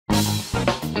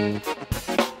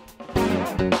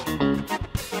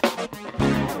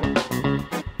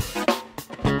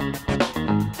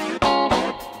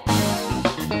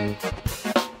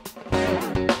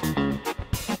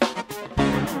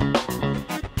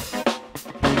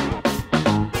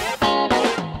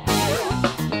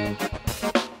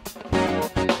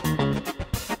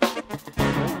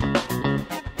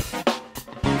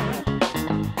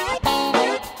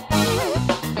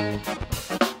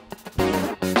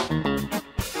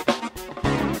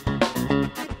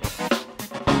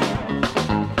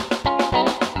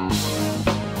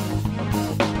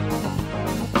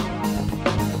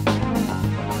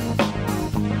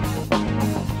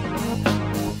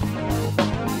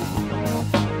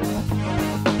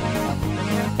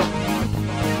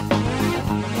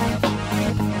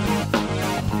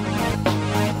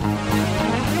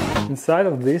Inside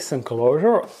of this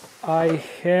enclosure, I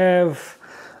have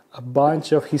a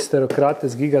bunch of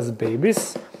Hysterocrates gigas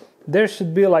babies. There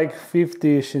should be like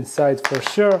 50-ish inside for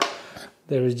sure.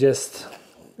 There is just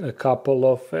a couple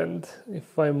of, and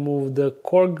if I move the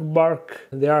cork bark,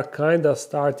 they are kind of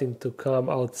starting to come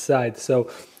outside. So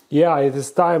yeah, it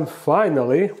is time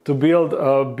finally to build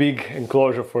a big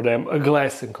enclosure for them, a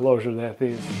glass enclosure that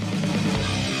is.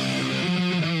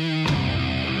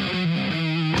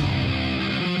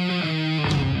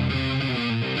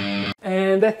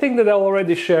 And I think that I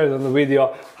already shared on the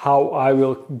video how I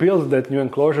will build that new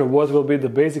enclosure, what will be the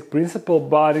basic principle,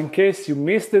 but in case you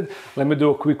missed it, let me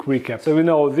do a quick recap. So we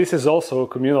know this is also a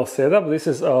communal setup. This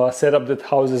is a setup that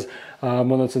houses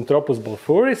Monocentropus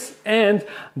balfouris, and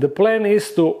the plan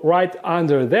is to right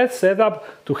under that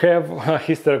setup to have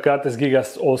Hysterocrates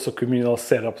gigas also communal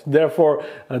setups. Therefore,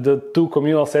 the two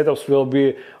communal setups will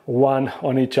be one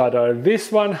on each other.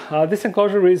 This one, this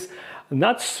enclosure is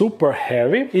not super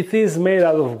heavy. It is made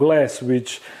out of glass,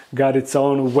 which got its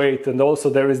own weight, and also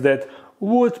there is that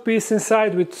wood piece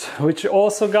inside which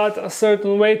also got a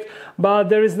certain weight, but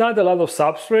there is not a lot of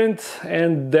substrate,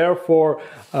 and therefore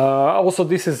also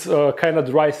this is a kind of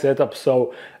dry setup,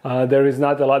 so there is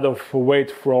not a lot of weight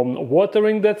from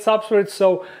watering that substrate.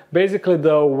 So basically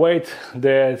the weight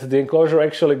that the enclosure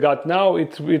actually got now,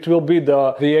 it will be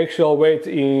the actual weight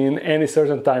in any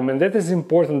certain time, and that is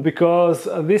important because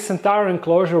this entire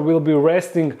enclosure will be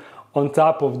resting on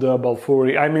top of the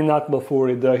balfouri, I mean not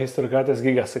balfouri, the Hysterocrates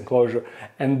gigas enclosure,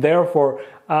 and therefore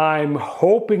I'm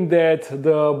hoping that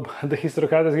the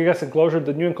Hysterocrates gigas enclosure,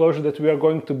 the new enclosure that we are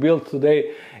going to build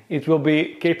today, it will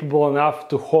be capable enough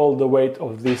to hold the weight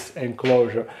of this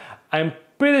enclosure. I'm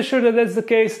pretty sure that that's the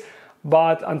case,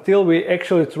 but until we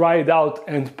actually try it out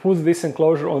and put this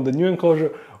enclosure on the new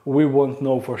enclosure, we won't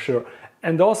know for sure.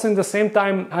 And also in the same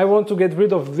time, I want to get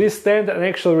rid of this stand and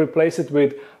actually replace it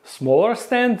with smaller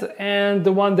stand, and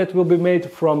the one that will be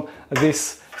made from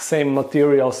this same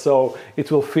material, so it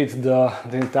will fit the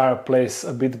entire place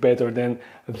a bit better than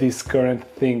this current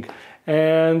thing.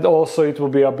 And also it will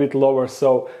be a bit lower,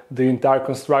 so the entire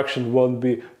construction won't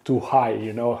be too high,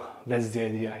 you know, that's the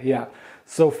idea, yeah.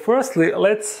 So firstly,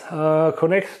 let's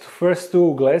connect first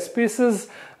two glass pieces,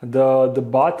 the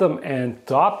bottom and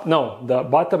top, no, the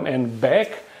bottom and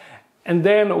back. And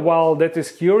then while that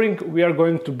is curing, we are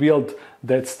going to build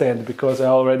that stand, because I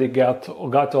already got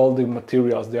all the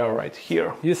materials. They are right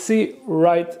here. You see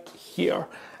right here.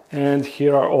 And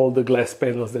here are all the glass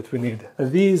panels that we need.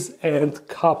 These and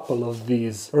couple of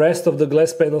these. Rest of the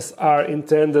glass panels are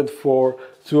intended for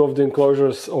two of the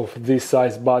enclosures of this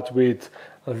size, but with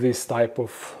this type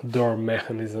of door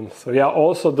mechanism. So yeah,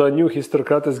 also the new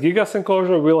Hysterocrates gigas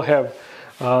enclosure will have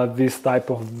this type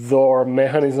of door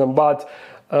mechanism, but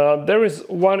there is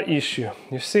one issue.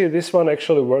 You see, this one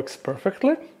actually works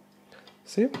perfectly.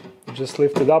 See, just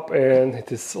lift it up and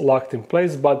it is locked in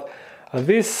place, but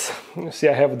this, you see,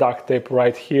 I have duct tape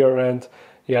right here, and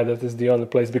yeah, that is the only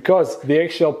place, because the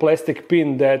actual plastic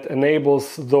pin that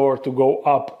enables the door to go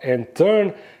up and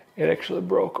turn, it actually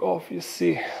broke off. You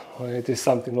see, it is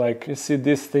something like, you see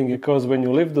this thing, because when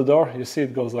you lift the door, you see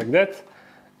it goes like that,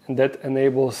 and that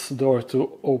enables the door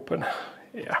to open.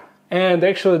 Yeah. And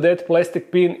actually that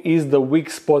plastic pin is the weak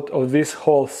spot of this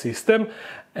whole system,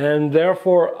 and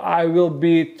therefore I will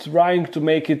be trying to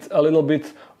make it a little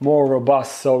bit more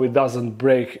robust so it doesn't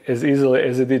break as easily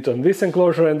as it did on this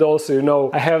enclosure. And also, you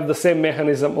know, I have the same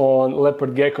mechanism on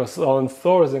leopard geckos on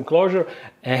Thor's enclosure,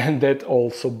 and that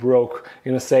also broke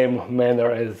in the same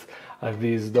manner as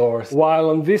these doors. While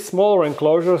on these smaller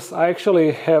enclosures I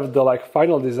actually have the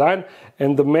final design,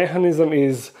 and the mechanism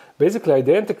is basically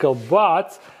identical,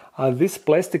 but this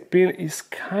plastic pin is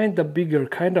kind of bigger,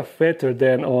 kind of fatter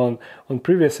than on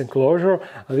previous enclosure.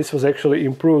 This was actually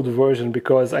improved version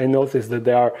because I noticed that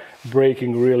they are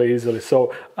breaking really easily.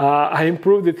 So I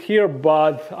improved it here,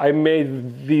 but I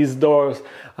made these doors,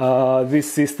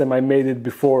 this system, I made it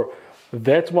before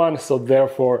that one, so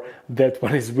therefore that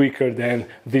one is weaker than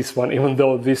this one, even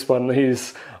though this one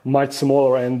is much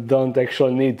smaller and don't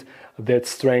actually need that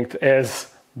strength as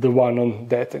the one on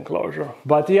that enclosure.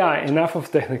 But yeah, enough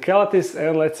of technicalities,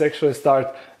 and let's actually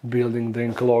start building the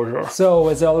enclosure. So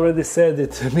as I already said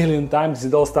it a million times,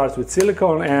 it all starts with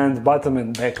silicone and bottom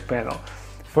and back panel.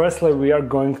 Firstly, we are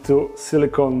going to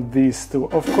silicone these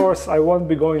two. Of course, I won't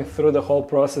be going through the whole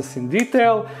process in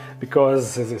detail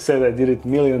because, as I said, I did it a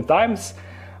million times,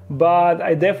 but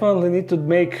I definitely need to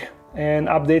make an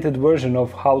updated version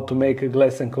of how to make a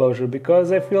glass enclosure,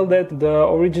 because I feel that the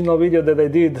original video that I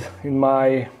did in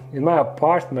my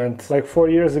apartment like 4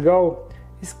 years ago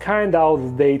is kind of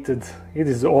outdated. It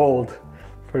is old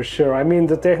for sure. I mean,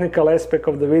 the technical aspect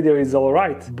of the video is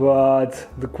alright, but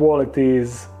the quality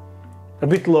is a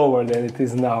bit lower than it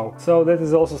is now. So that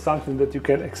is also something that you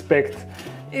can expect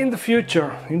in the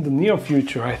future, in the near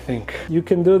future, I think. You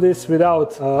can do this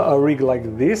without a rig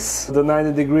like this, the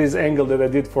 90 degrees angle that I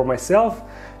did for myself.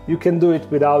 You can do it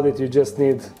without it, you just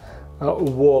need a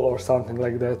wall or something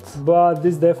like that. But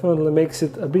this definitely makes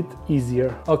it a bit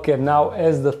easier. Okay, now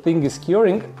as the thing is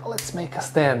curing, let's make a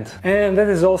stand. And that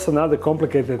is also another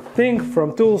complicated thing.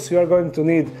 From tools, you are going to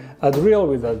need a drill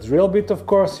with a drill bit, of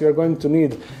course. You're going to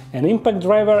need an impact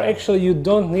driver. Actually, you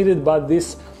don't need it, but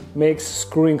this makes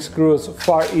screwing screws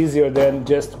far easier than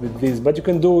just with this, but you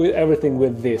can do everything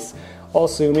with this.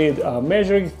 Also, you need a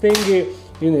measuring thingy,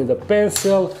 you need a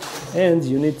pencil, and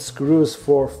you need screws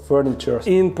for furniture.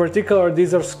 In particular,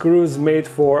 these are screws made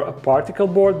for a particle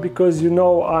board, because you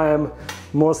know I am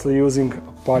mostly using a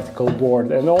particle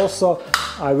board. And also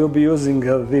I will be using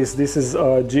this is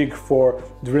a jig for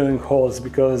drilling holes,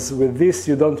 because with this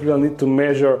you don't really need to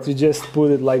measure. You just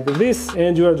put it like this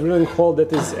and you are drilling hole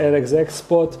that is an exact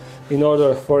spot in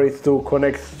order for it to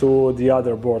connect to the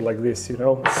other board like this, you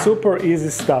know. Super easy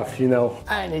stuff, you know.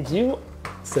 I need you.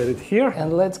 Set it here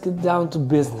and let's get down to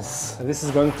business. This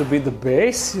is going to be the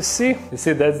base, you see? You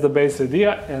see, that's the base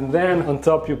idea, and then on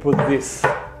top you put this.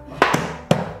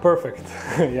 Perfect.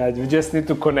 Yeah, you just need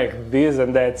to connect this,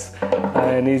 and that's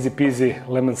an easy peasy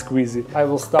lemon squeezy. I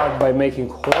will start by making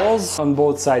holes on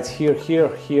both sides, here,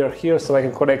 here, here, here, so I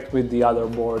can connect with the other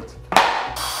board.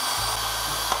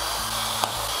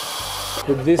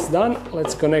 With this done,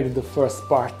 let's connect the first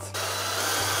part.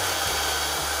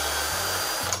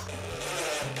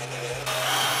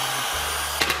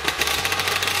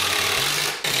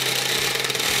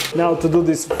 Now to do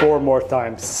this 4 more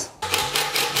times.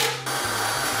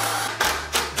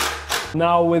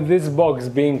 Now with this box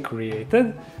being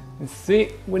created, you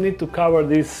see, we need to cover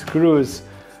these screws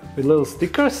with little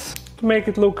stickers to make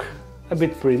it look a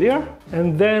bit prettier.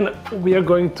 And then we are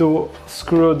going to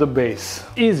screw the base.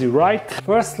 Easy, right?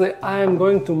 Firstly, I am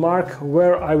going to mark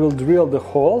where I will drill the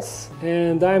holes,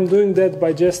 and I am doing that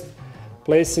by just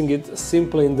placing it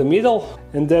simply in the middle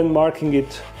and then marking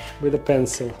it with a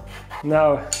pencil.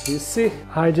 Now, you see,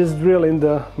 I just drill in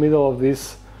the middle of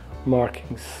these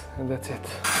markings, and that's it.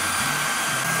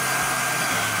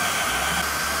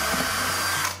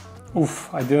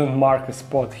 Oof, I didn't mark a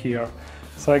spot here,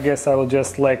 so I guess I will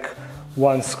just like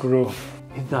one screw.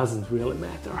 It doesn't really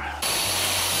matter.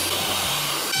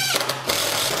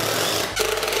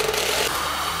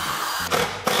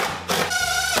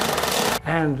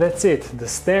 And that's it, the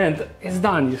stand is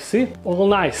done, you see? All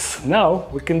nice. Now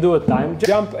we can do a time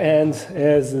jump, and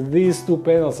as these two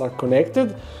panels are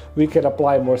connected, we can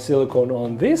apply more silicone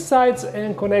on these sides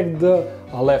and connect the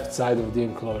left side of the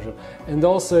enclosure. And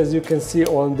also, as you can see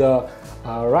on the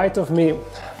right of me,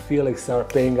 Felix are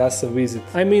paying us a visit.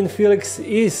 I mean, Felix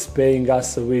is paying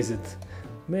us a visit.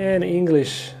 Man,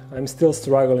 English, I'm still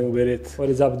struggling with it. What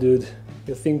is up, dude?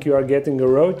 You think you are getting a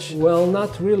roach? Well,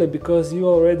 not really, because you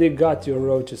already got your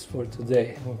roaches for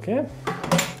today, okay?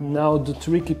 Now the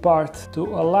tricky part, to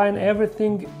align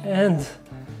everything and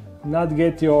not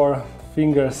get your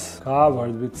fingers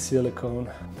covered with silicone.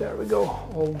 There we go,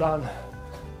 all done.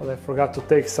 But I forgot to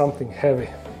take something heavy.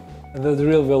 The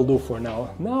drill will do for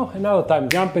now. Now another time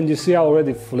jump, and you see I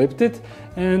already flipped it.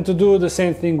 And to do the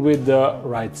same thing with the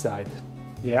right side.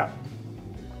 Yeah.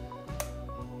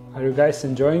 Are you guys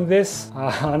enjoying this?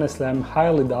 Honestly, I'm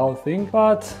highly doubting,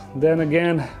 but then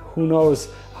again, who knows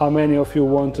how many of you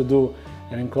want to do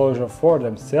an enclosure for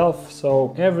themselves,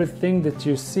 so everything that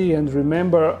you see and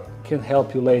remember can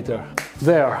help you later.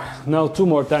 There, now 2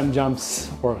 more time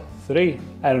jumps, or 3,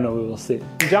 I don't know, we will see.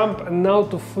 Jump now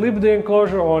to flip the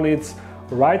enclosure on its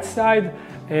right side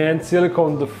and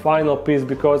silicone the final piece,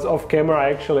 because off camera I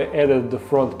actually added the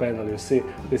front panel. You see,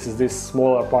 this is this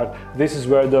smaller part. This is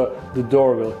where the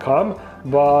door will come,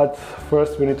 but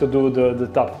first we need to do the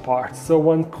top part. So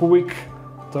one quick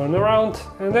turn around,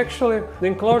 and actually the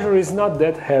enclosure is not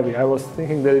that heavy. I was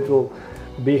thinking that it will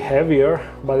be heavier,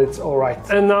 but it's alright.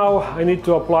 And now I need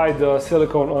to apply the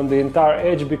silicone on the entire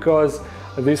edge, because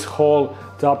this whole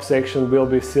top section will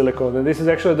be silicone. And this is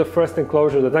actually the first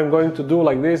enclosure that I'm going to do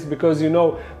like this, because you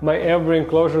know, my every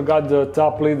enclosure got the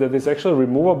top lid that is actually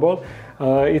removable.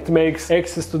 It makes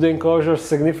access to the enclosure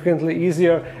significantly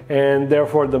easier, and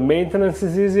therefore the maintenance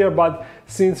is easier. But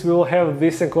since we will have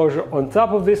this enclosure on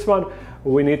top of this one,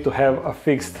 we need to have a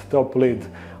fixed top lid.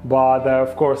 But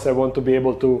of course I want to be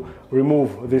able to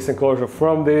remove this enclosure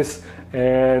from this,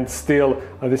 and still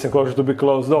this enclosure to be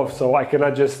closed off, so I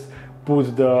cannot just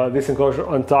put this enclosure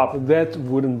on top. That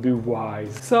wouldn't be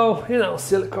wise. So, you know,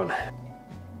 silicone.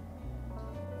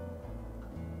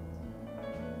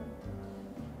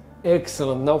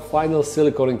 Excellent, now final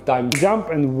siliconing time. Jump,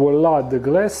 and voila, the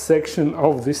glass section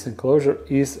of this enclosure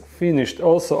is finished.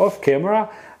 Also off camera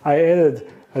I added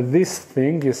this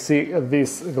thing, you see,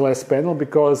 this glass panel,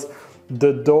 because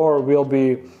the door will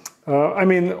be, I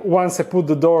mean, once I put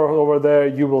the door over there,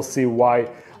 you will see why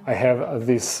I have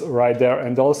this right there.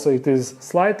 And also it is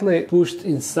slightly pushed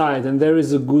inside, and there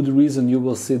is a good reason. You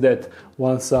will see that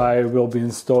once I will be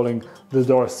installing the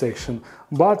door section.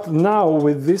 But now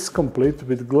with this complete,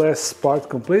 with glass part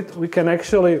complete, we can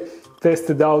actually test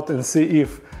it out and see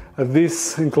if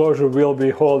this enclosure will be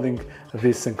holding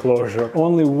this enclosure.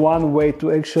 Only one way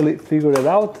to actually figure it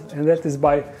out, and that is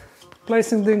by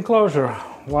placing the enclosure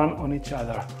one on each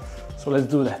other. So let's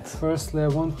do that. Firstly, I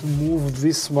want to move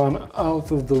this one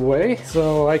out of the way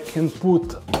so I can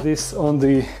put this on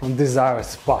the desired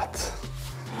spot.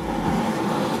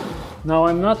 Now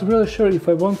I'm not really sure if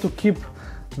I want to keep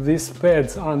these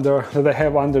pads that I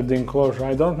have under the enclosure.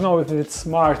 I don't know if it's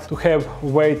smart to have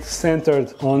weight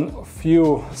centered on a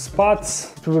few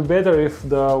spots. It would be better if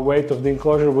the weight of the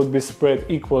enclosure would be spread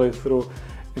equally through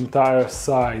entire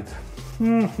side.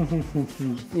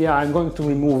 Yeah, I'm going to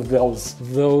remove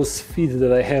those feet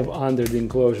that I have under the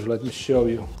enclosure. Let me show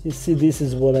you. You see, this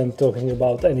is what I'm talking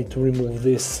about. I need to remove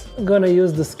this. I'm gonna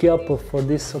use the scalpel for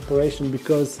this operation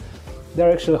because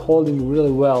they're actually holding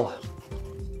really well.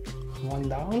 One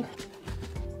down.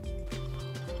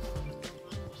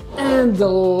 And the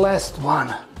last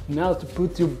one. Now to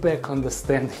put you back on the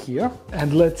stand here.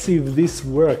 And let's see if this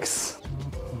works.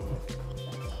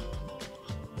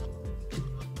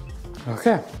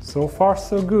 Okay, so far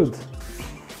so good.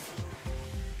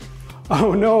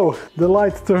 Oh no, the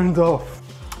light turned off.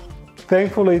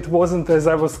 Thankfully it wasn't as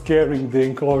I was carrying the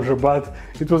enclosure, but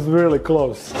it was really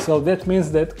close. So that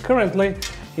means that currently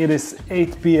it is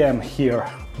 8 p.m. here.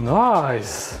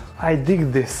 Nice! I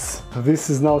dig this. This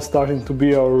is now starting to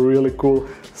be a really cool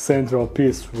central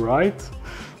piece, right?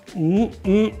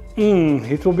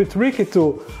 It will be tricky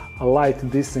to light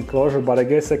this enclosure, but I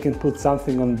guess I can put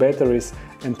something on batteries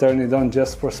and turn it on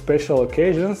just for special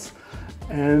occasions.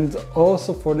 And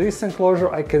also for this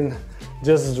enclosure I can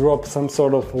just drop some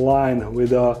sort of line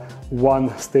with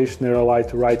one stationary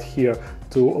light right here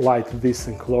to light this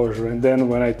enclosure, and then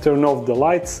when I turn off the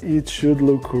lights it should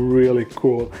look really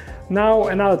cool. Now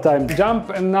another time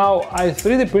jump, and now I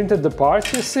 3D printed the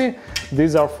parts. You see,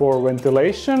 these are for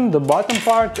ventilation, the bottom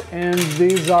part, and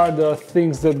these are the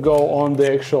things that go on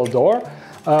the actual door.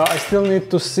 I still need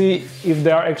to see if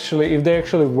they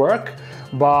actually work,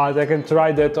 but I can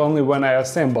try that only when I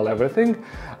assemble everything.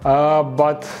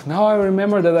 But now I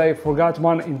remember that I forgot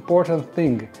one important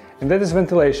thing, and that is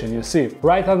ventilation. You see,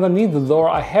 right underneath the door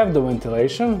I have the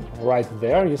ventilation, right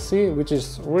there, you see, which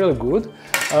is really good.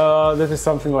 That is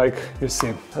something like, you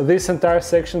see, this entire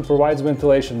section provides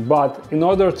ventilation, but in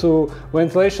order to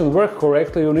ventilation work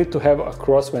correctly, you need to have a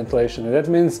cross ventilation. And that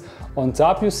means on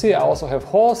top, you see, I also have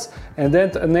holes, and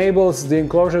that enables the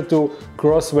enclosure to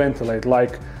cross ventilate,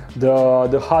 like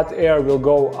the hot air will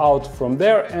go out from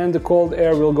there and the cold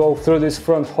air will go through these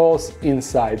front holes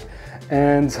inside.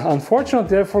 And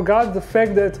unfortunately I forgot the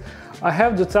fact that I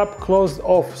have the top closed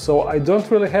off, so I don't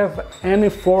really have any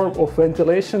form of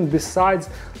ventilation besides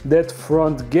that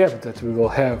front gap that we will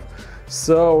have.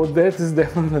 So that is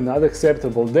definitely not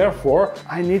acceptable. Therefore,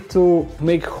 I need to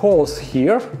make holes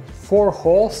here, 4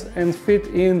 holes, and fit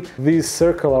in these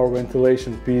circular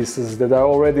ventilation pieces that I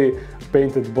already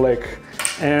painted black.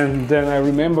 And then I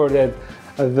remember that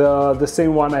the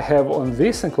same one I have on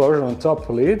this enclosure, on top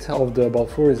lid of the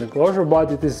Balfour's enclosure,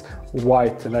 but it is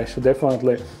white, and I should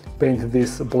definitely paint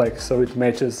this black so it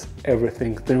matches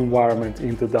everything, the environment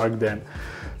in the dark den.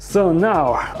 So now,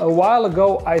 a while ago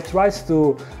I tried to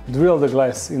drill the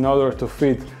glass in order to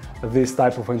fit this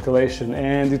type of ventilation,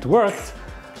 and it worked,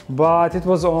 but it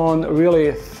was on a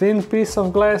really thin piece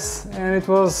of glass, and it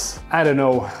was, I don't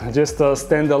know, just a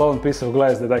standalone piece of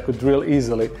glass that I could drill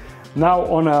easily. Now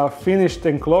on a finished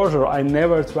enclosure I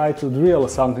never try to drill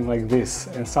something like this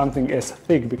and something as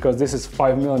thick, because this is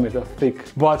 5mm thick.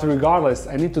 But regardless,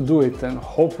 I need to do it, and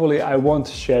hopefully I won't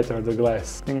shatter the glass.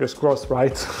 Fingers crossed,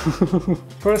 right?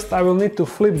 First I will need to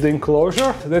flip the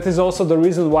enclosure. That is also the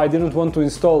reason why I didn't want to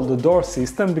install the door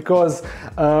system, because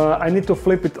I need to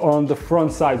flip it on the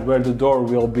front side where the door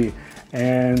will be.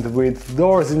 And with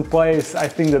doors in place, I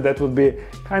think that would be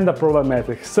kind of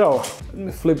problematic. So let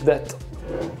me flip that.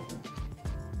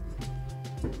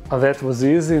 That was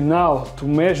easy. Now to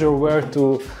measure where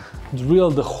to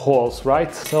drill the holes,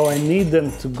 right? So I need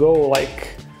them to go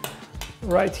like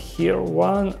right here.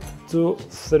 1, 2,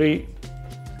 3,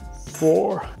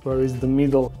 4. Where is the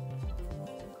middle?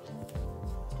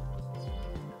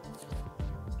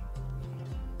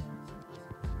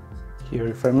 Here,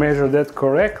 if I measure that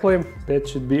correctly, that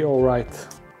should be all right.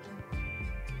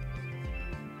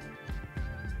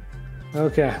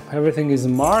 Okay, everything is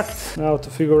marked. Now to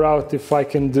figure out if I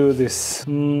can do this.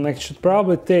 I should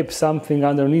probably tape something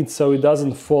underneath so it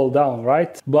doesn't fall down,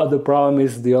 right? But the problem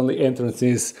is the only entrance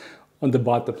is on the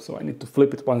bottom, so I need to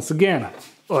flip it once again.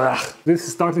 Ugh, this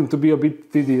is starting to be a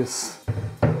bit tedious.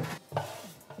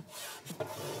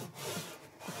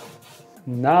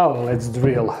 Now let's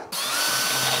drill.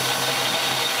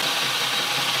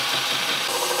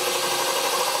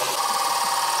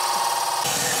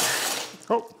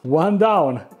 Oh, one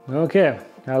down. Okay,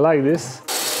 I like this.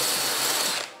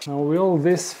 Now will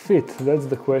this fit? That's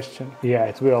the question. Yeah,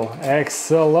 it will.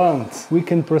 Excellent. We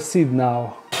can proceed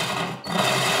now.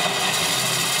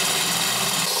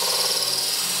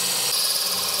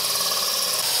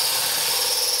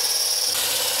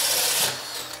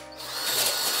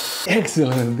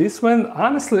 Excellent. This went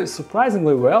honestly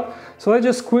surprisingly well. So let's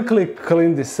just quickly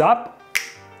clean this up.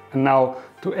 And now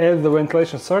to add the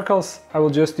ventilation circles, I will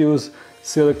just use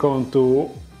silicone to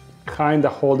kind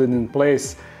of hold it in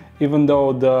place, even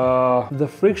though the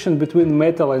friction between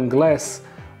metal and glass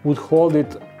would hold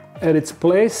it at its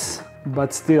place,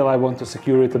 but still I want to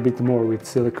secure it a bit more with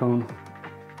silicone.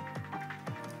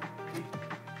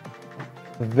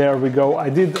 There we go. I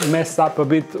did mess up a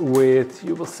bit with,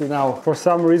 you will see now, for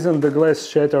some reason the glass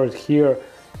shattered here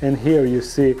and here, you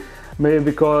see. Maybe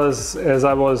because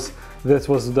that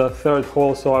was the third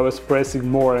hole, so I was pressing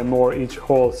more and more each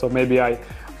hole, so maybe I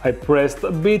pressed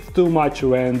a bit too much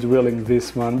when drilling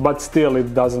this one, but still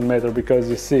it doesn't matter because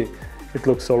you see, it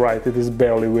looks alright, it is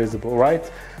barely visible,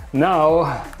 right?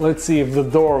 Now, let's see if the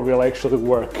door will actually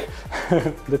work.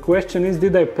 The question is,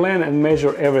 did I plan and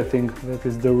measure everything? That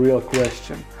is the real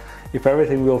question. If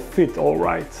everything will fit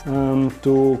alright.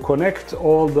 To connect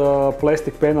all the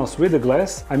plastic panels with the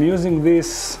glass, I'm using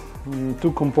this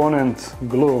 2-component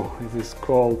glue. It is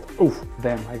called, oof,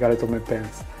 damn, I got it on my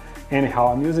pants.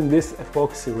 Anyhow, I'm using this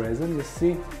epoxy resin, you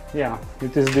see? Yeah,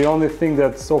 it is the only thing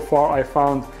that so far I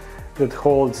found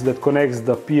that connects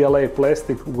the PLA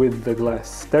plastic with the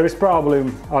glass. There is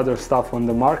probably other stuff on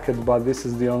the market, but this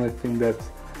is the only thing that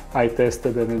I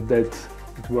tested and it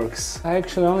works. I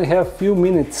actually only have a few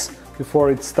minutes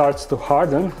before it starts to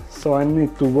harden, so I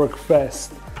need to work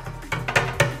fast.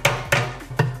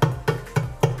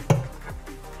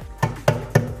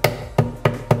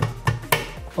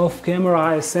 Off camera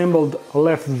I assembled a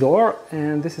left door,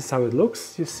 and this is how it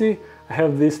looks. You see, I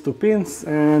have these 2 pins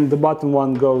and the bottom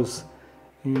one goes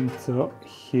into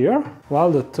here,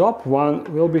 while the top one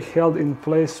will be held in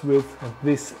place with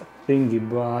this thingy.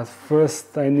 But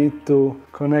first I need to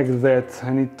connect that,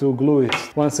 I need to glue it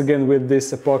once again with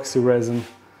this epoxy resin.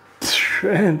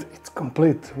 And it's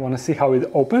complete. Wanna see how it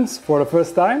opens for the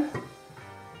first time?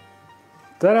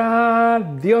 Ta-da!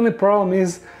 The only problem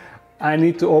is I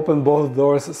need to open both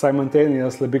doors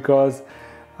simultaneously, because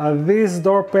this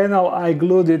door panel I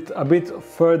glued it a bit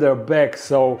further back,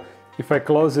 so if I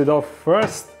close it off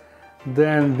first,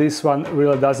 then this one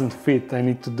really doesn't fit. I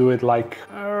need to do it like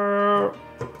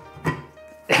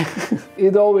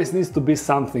it always needs to be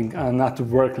something not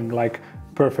working like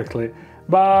perfectly,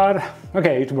 but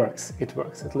okay, it works,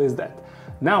 at least that.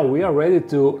 Now we are ready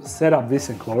to set up this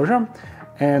enclosure,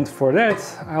 and for that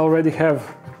I already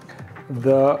have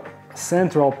the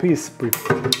central piece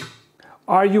prepared.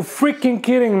 Are you freaking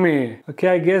kidding me? Okay,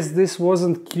 I guess this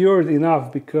wasn't cured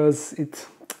enough because it...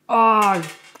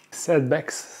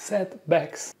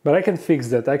 setbacks. But I can fix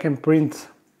that. I can print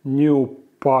new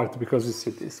part because you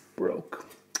see this broke.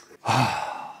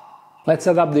 Let's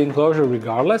set up the enclosure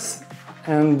regardless.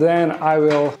 And then I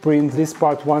will print this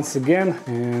part once again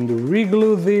and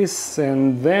re-glue this,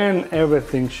 and then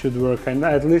everything should work. And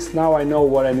at least now I know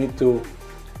what I need to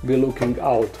be looking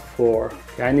out for.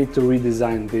 I need to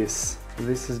redesign this.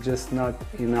 This is just not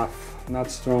enough,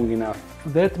 not strong enough.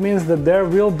 That means that there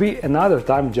will be another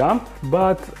time jump,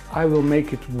 but I will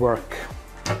make it work.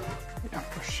 Yeah,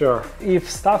 for sure. If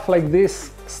stuff like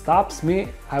this stops me,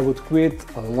 I would quit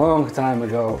a long time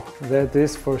ago. That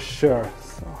is for sure.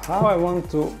 So how I want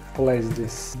to place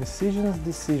this?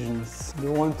 Decisions. Do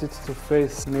you want it to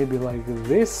face maybe like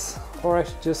this? Or I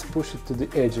should just push it to the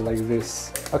edge like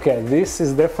this? Okay, this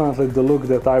is definitely the look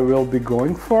that I will be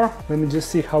going for. Let me just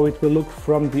see how it will look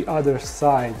from the other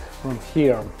side, from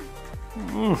here.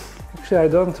 Actually, I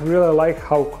don't really like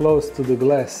how close to the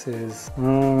glass is.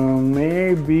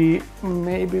 Maybe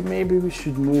we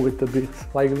should move it a bit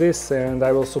like this, and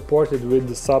I will support it with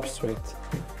the substrate.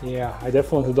 Yeah, I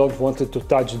definitely don't want it to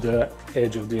touch the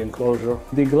edge of the enclosure.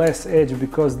 The glass edge,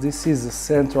 because this is a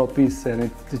central piece and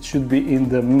it should be in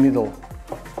the middle.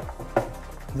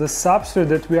 The substrate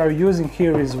that we are using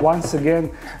here is once again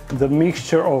the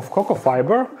mixture of cocoa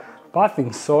fiber,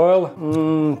 potting soil,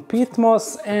 peat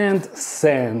moss and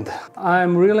sand.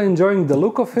 I'm really enjoying the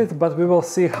look of it, but we will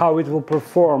see how it will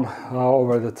perform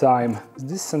over the time. Is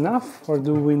this enough or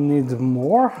do we need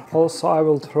more? Also, I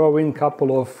will throw in a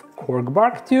couple of cork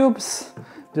bark tubes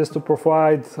just to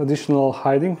provide additional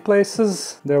hiding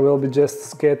places. They will be just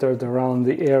scattered around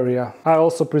the area. I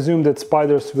also presume that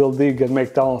spiders will dig and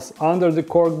make tunnels under the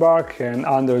cork bark and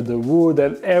under the wood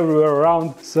and everywhere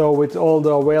around. So with all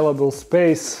the available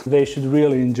space, they should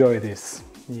really enjoy this.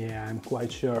 Yeah, I'm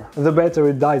quite sure. The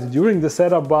battery died during the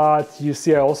setup, but you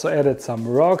see I also added some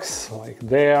rocks like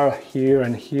there, here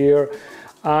and here.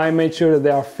 I made sure that they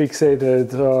are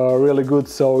fixated really good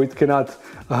so it cannot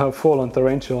fall on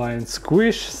tarantula and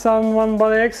squish someone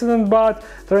by accident, but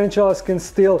tarantulas can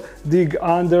still dig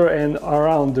under and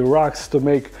around the rocks to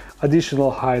make additional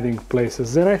hiding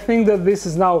places. And I think that this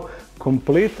is now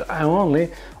complete. I only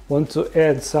want to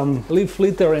add some leaf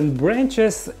litter and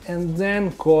branches and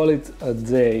then call it a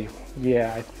day.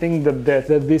 Yeah, I think that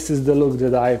this is the look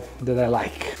that I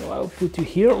like. So I'll put you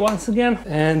here once again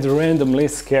and randomly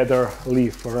scatter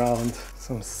leaf around.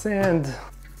 Some sand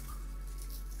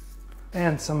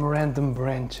and some random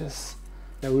branches.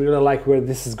 I really like where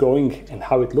this is going and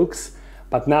how it looks.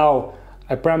 But now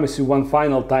I promise you one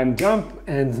final time jump,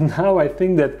 and now I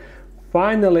think that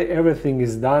finally everything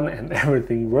is done and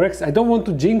everything works. I don't want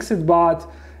to jinx it, but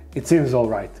it seems all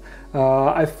right.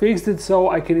 I fixed it so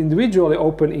I can individually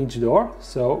open each door.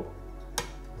 So,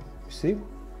 you see,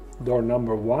 door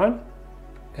number 1,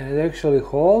 and it actually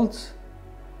holds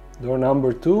door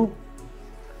number 2,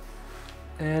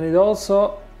 and it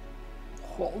also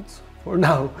holds for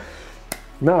now.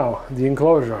 Now, the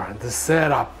enclosure, the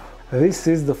setup. This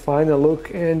is the final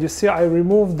look, and you see I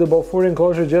removed the Balfour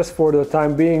enclosure just for the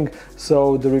time being,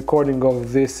 so the recording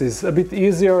of this is a bit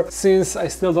easier. Since I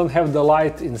still don't have the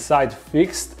light inside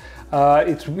fixed,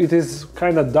 it is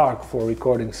kind of dark for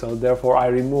recording, so therefore I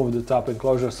removed the top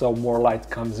enclosure so more light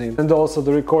comes in. And also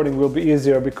the recording will be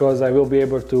easier because I will be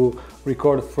able to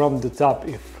record from the top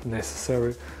if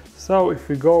necessary. So if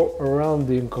we go around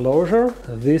the enclosure,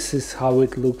 this is how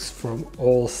it looks from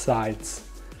all sides.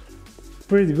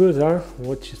 Pretty good, huh?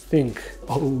 What you think?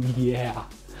 Oh yeah!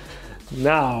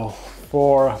 Now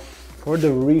for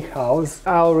the rehouse,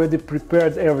 I already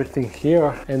prepared everything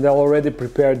here and I already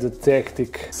prepared the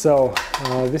tactic. So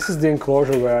this is the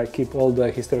enclosure where I keep all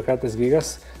the Hysterocrates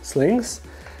gigas slings,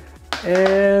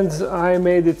 and I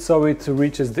made it so it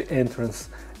reaches the entrance,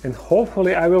 and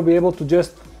hopefully I will be able to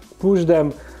just push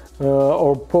them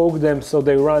or poke them so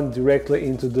they run directly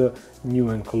into the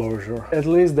new enclosure. At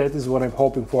least that is what I'm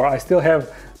hoping for. I still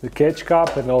have the catch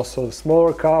cup and also the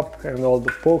smaller cup and all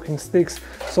the poking sticks,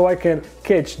 so I can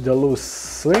catch the loose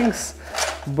slings.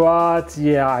 But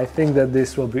yeah, I think that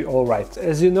this will be all right.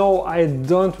 As you know, I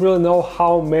don't really know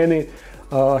how many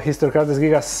Hysterocrates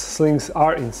gigas slings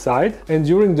are inside, and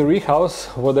during the rehouse,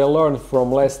 what I learned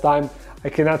from last time, I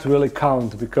cannot really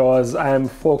count because I am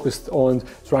focused on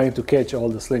trying to catch all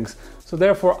the slings. So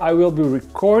therefore I will be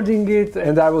recording it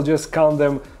and I will just count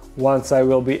them once I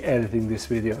will be editing this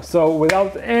video. So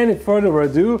without any further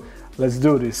ado, let's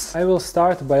do this. I will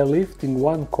start by lifting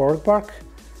one cork bark,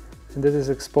 and that is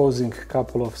exposing a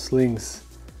couple of slings.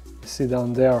 You see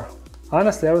down there.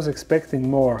 Honestly, I was expecting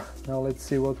more. Now let's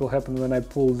see what will happen when I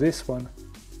pull this one.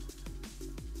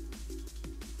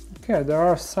 Okay, there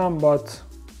are some, but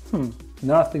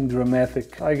nothing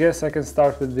dramatic. I guess I can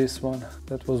start with this one.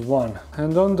 That was one.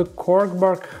 And on the cork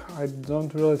bark, I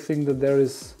don't really think that there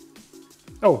is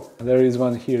Oh, there is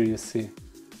one here, you see.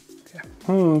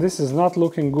 Okay. This is not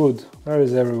looking good. Where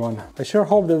is everyone? I sure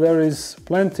hope that there is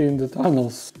plenty in the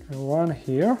tunnels. One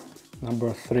here,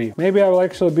 number 3. Maybe I will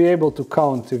actually be able to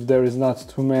count if there is not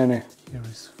too many. Here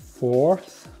is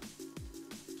 4th.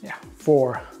 Yeah,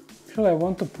 4. Actually, I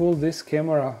want to pull this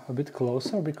camera a bit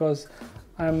closer because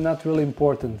I'm not really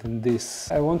important in this.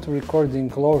 I want to record the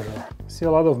enclosure. See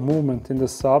a lot of movement in the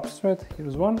substrate.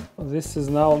 Here's one. This is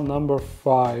now number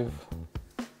 5.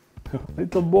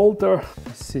 Little bolter.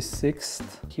 I see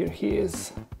 6th. Here he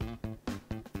is.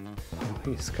 Oh,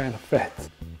 he's kind of fat.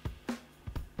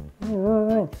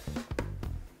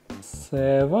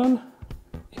 7.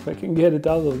 If I can get it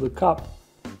out of the cup.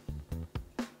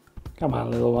 Come on,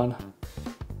 little one.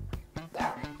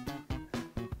 There.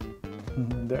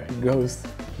 There it goes.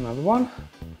 Another one.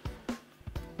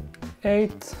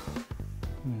 8.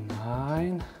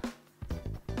 9.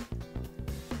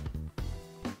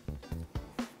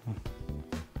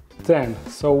 10.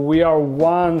 So we are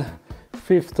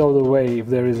 1/5 of the way if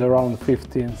there is around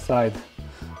 50 inside.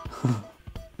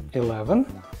 11.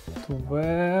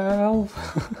 12.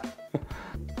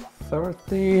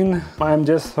 13. I'm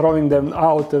just throwing them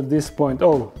out at this point.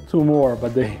 Oh, 2 more,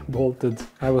 but they bolted.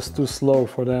 I was too slow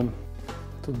for them.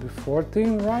 It would be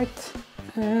 14, right?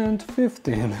 And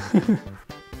 15.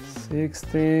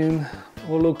 16.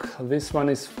 Oh look, this one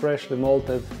is freshly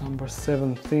molted. Number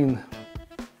 17.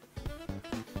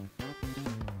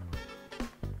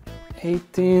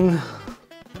 18.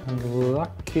 And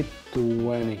lucky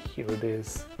 20. Here it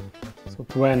is. So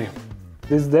 20.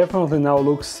 This definitely now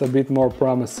looks a bit more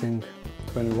promising.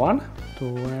 21,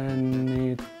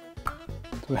 20,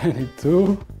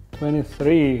 22,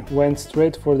 23, went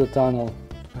straight for the tunnel.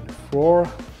 24,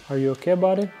 are you okay,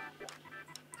 buddy?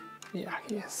 Yeah,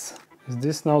 yes. Is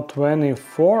this now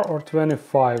 24 or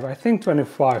 25? I think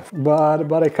 25,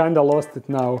 but I kinda lost it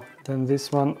now. Then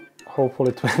this one,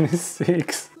 hopefully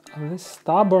 26. And this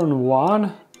stubborn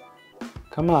one,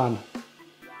 come on,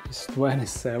 is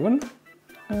 27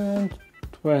 and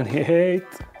 28.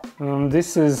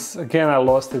 This is, again, I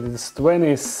lost it. It's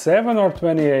 27 or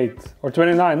 28 or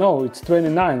 29. No, it's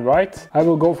 29, right? I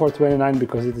will go for 29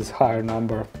 because it is a higher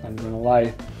number. I'm gonna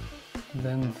lie.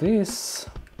 Then this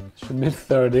should be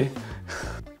 30.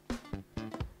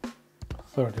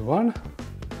 31.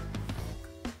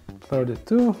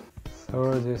 32.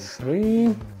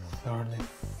 33.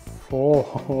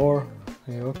 34.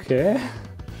 Are you okay?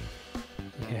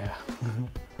 Yeah.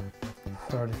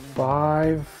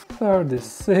 35,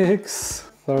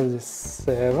 36,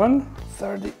 37,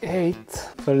 38,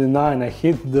 39. I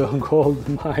hit the gold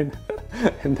mine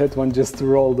and that one just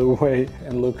rolled away.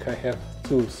 And look, I have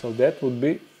 2, so that would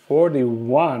be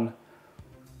 41.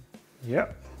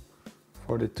 Yep.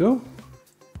 42,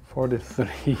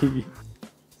 43,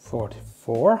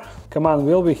 44. Come on,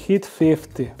 will we hit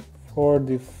 50?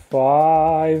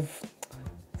 45.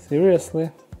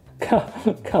 Seriously?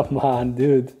 Come on,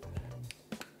 dude.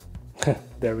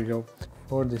 There we go.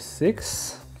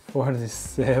 46,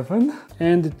 47,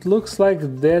 and it looks like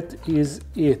that is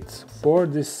it.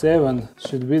 47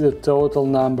 should be the total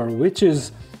number, which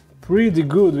is pretty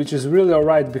good, which is really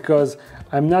alright, because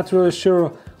I'm not really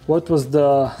sure what was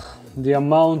the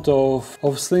amount of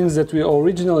slings that we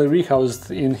originally rehoused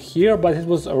in here, but it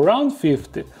was around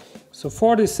 50. So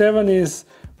 47 is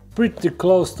pretty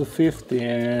close to 50,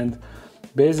 and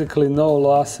basically no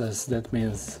losses, that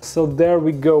means. So there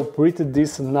we go, pretty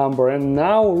decent number. And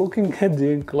now looking at the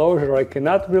enclosure, I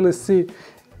cannot really see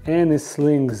any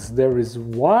slings. There is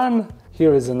one,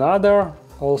 here is another,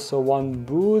 also one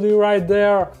booty right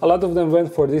there. A lot of them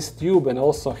went for this tube, and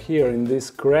also here in these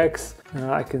cracks.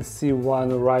 I can see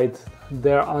one right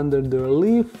there under the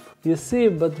leaf, you see,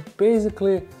 but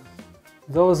basically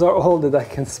those are all that I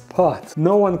can spot.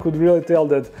 No one could really tell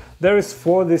that there is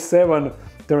 47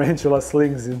 tarantula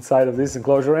slings inside of this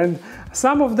enclosure, and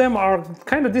some of them are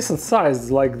kind of decent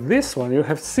sized, like this one, you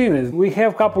have seen it. We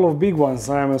have a couple of big ones,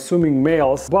 I'm assuming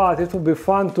males, but it will be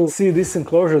fun to see this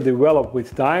enclosure develop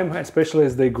with time, especially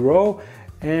as they grow,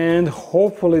 and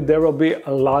hopefully there will be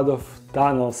a lot of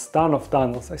tunnels, ton of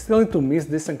tunnels. I still need to mist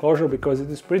this enclosure because it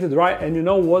is pretty dry, and you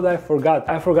know what I forgot?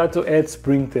 I forgot to add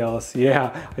springtails.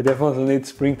 Yeah, I definitely need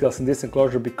springtails in this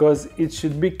enclosure because it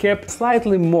should be kept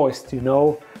slightly moist, you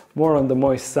know, more on the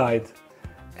moist side.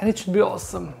 And it should be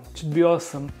awesome, it should be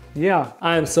awesome. Yeah,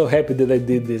 I am so happy that I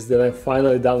did this, that I'm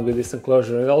finally done with this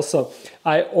enclosure. And also,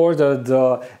 I ordered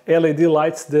LED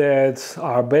lights that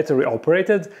are battery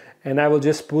operated, and I will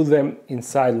just put them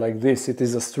inside like this. It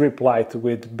is a strip light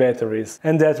with batteries,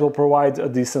 and that will provide a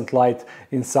decent light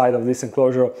inside of this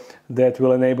enclosure that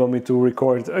will enable me to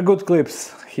record a good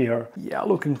clips here. Yeah,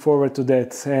 looking forward to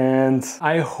that, and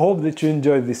I hope that you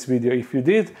enjoyed this video. If you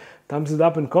did, thumbs it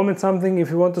up and comment something. If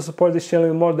you want to support this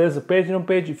channel more, there's a Patreon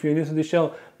page. If you're new to this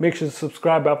channel, make sure to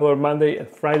subscribe. I upload Monday and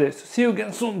Friday. So see you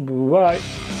again soon.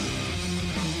 Bye.